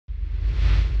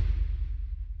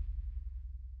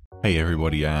Hey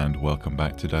everybody, and welcome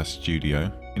back to Daz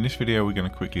Studio. In this video we're going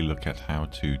to quickly look at how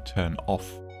to turn off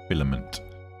Filament.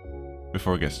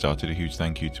 Before I get started, a huge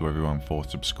thank you to everyone for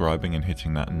subscribing and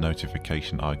hitting that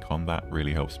notification icon. That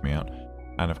really helps me out.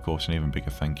 And of course an even bigger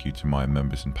thank you to my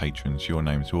members and patrons. Your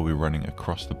names will be running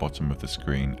across the bottom of the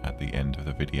screen at the end of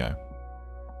the video.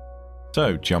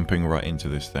 So jumping right into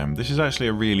this then, this is actually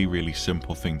a really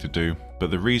simple thing to do,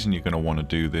 but the reason you're going to want to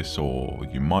do this, or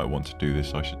you might want to do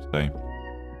this I should say,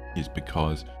 is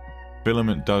because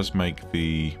Filament does make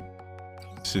the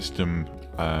system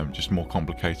just more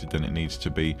complicated than it needs to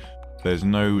be. There's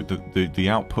no the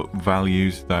output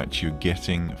values that you're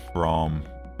getting from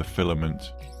the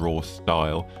Filament raw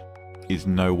style is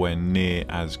nowhere near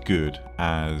as good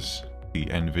as the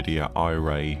NVIDIA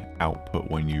iRay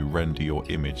output when you render your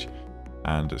image.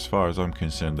 And as far as I'm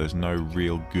concerned, there's no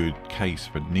real good case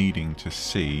for needing to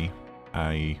see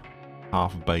a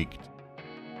half-baked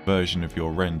version of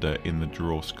your render in the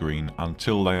draw screen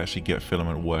until they actually get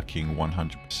Filament working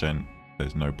 100%.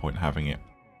 There's no point having it.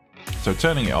 So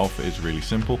turning it off is really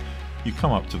simple. You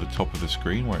come up to the top of the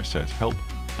screen where it says help,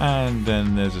 and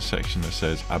then there's a section that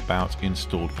says about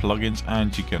installed plugins,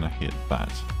 and you're gonna hit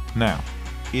that. Now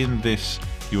in this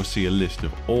you'll see a list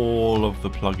of all of the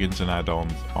plugins and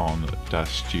add-ons on Daz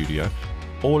Studio.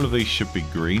 All of these should be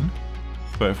green.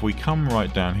 But if we come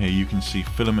right down here, you can see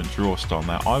Filament Draw Style.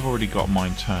 Now, I've already got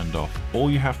mine turned off. All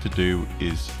you have to do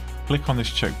is click on this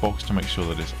checkbox to make sure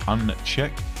that it's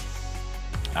unchecked,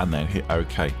 and then hit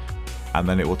OK. And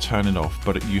then it will turn it off.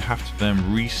 But you have to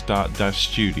then restart Daz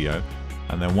Studio.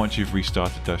 And then once you've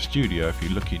restarted Daz Studio, if you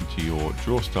look into your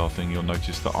draw style thing, you'll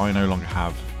notice that I no longer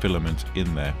have Filament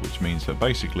in there, which means that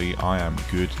basically I am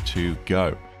good to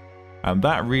go. And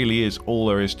that really is all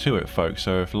there is to it, folks.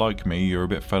 So if, like me, you're a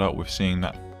bit fed up with seeing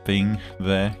that thing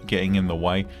there getting in the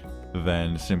way,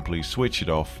 then simply switch it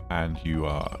off and you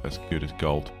are as good as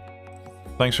gold.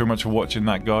 Thanks very much for watching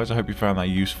that, guys. I hope you found that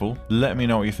useful. Let me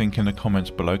know what you think in the comments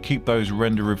below. Keep those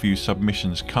render review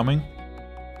submissions coming.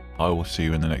 I will see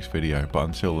you in the next video. But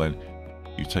until then,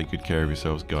 you take good care of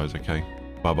yourselves, guys, okay?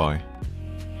 Bye-bye.